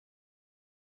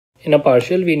In a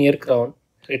partial veneer crown,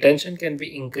 retention can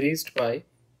be increased by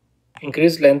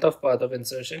increased length of path of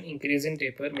insertion, increase in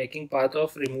taper, making path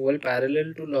of removal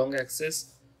parallel to long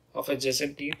axis of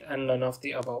adjacent teeth, and none of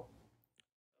the above.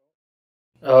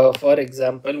 For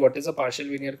example, what is a partial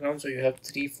veneer crown? So you have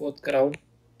 3/4 crown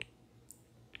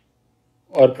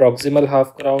or proximal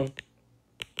half crown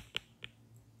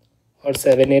or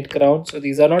 7/8 crown. So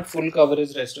these are not full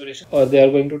coverage restoration, or they are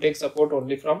going to take support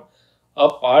only from a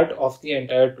part of the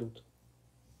entire tooth.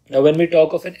 Now, when we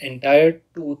talk of an entire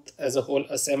tooth as a whole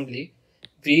assembly,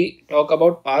 we talk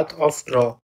about path of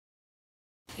draw.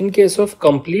 In case of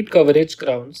complete coverage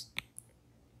crowns,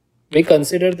 we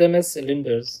consider them as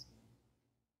cylinders.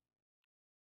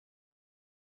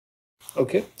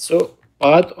 Okay, so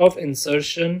path of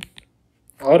insertion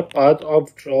or path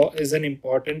of draw is an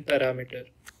important parameter.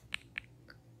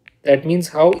 That means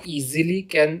how easily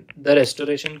can the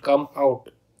restoration come out.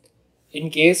 In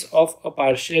case of a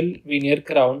partial veneer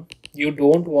crown, you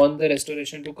don't want the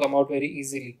restoration to come out very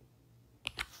easily.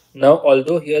 Now,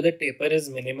 although here the taper is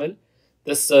minimal,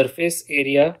 the surface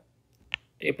area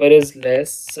taper is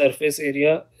less, surface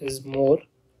area is more,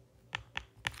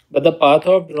 but the path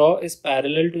of draw is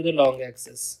parallel to the long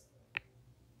axis.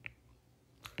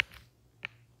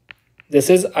 This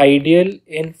is ideal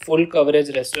in full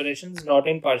coverage restorations, not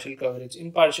in partial coverage.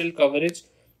 In partial coverage,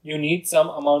 you need some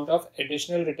amount of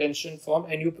additional retention form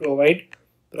and you provide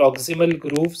proximal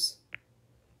grooves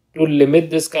to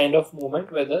limit this kind of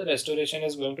movement where the restoration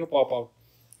is going to pop out.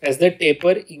 As the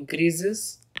taper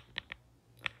increases,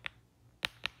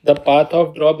 the path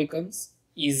of draw becomes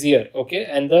easier, okay,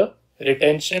 and the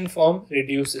retention form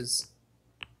reduces.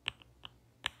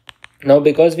 Now,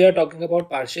 because we are talking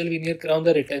about partial veneer crown,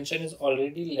 the retention is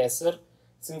already lesser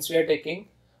since we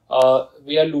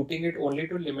are looting it only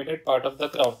to limited part of the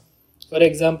crown. For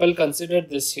example, consider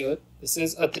this here. This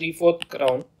is a 3/4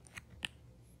 crown.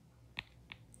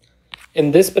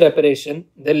 In this preparation,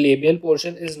 the labial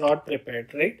portion is not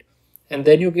prepared, right? And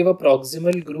then you give a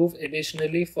proximal groove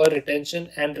additionally for retention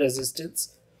and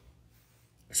resistance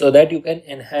so that you can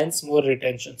enhance more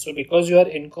retention. So because you are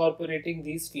incorporating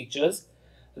these features,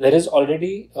 there is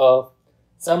already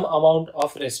some amount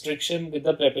of restriction with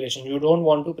the preparation. You don't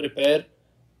want to prepare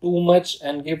too much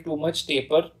and give too much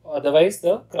taper, otherwise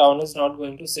the crown is not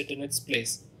going to sit in its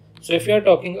place. So if you are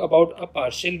talking about a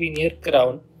partial veneer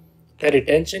crown, the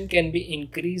retention can be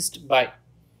increased by,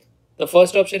 the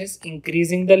first option is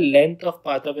increasing the length of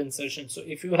path of insertion. So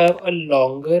if you have a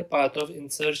longer path of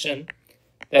insertion,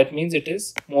 that means it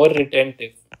is more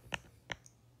retentive.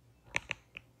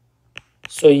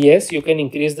 So yes, you can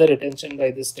increase the retention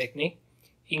by this technique.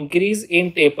 Increase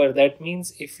in taper, that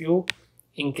means if you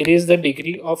increase the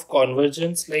degree of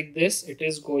convergence like this, it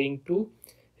is going to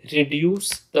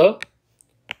reduce the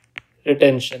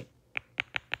retention.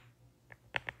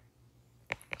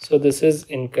 So this is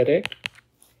incorrect.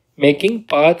 Making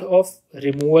path of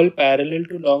removal parallel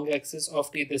to long axis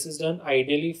of teeth. This is done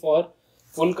ideally for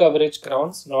full coverage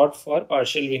crowns, not for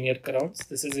partial veneer crowns.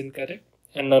 This is incorrect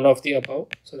and none of the above.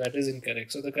 So that is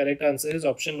incorrect. So the correct answer is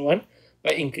option 1,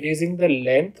 by increasing the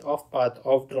length of path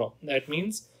of draw. That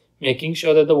means making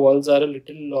sure that the walls are a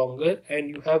little longer and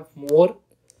you have more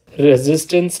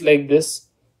resistance like this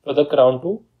for the crown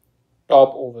to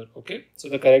top over. Okay. So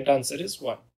the correct answer is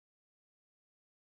 1.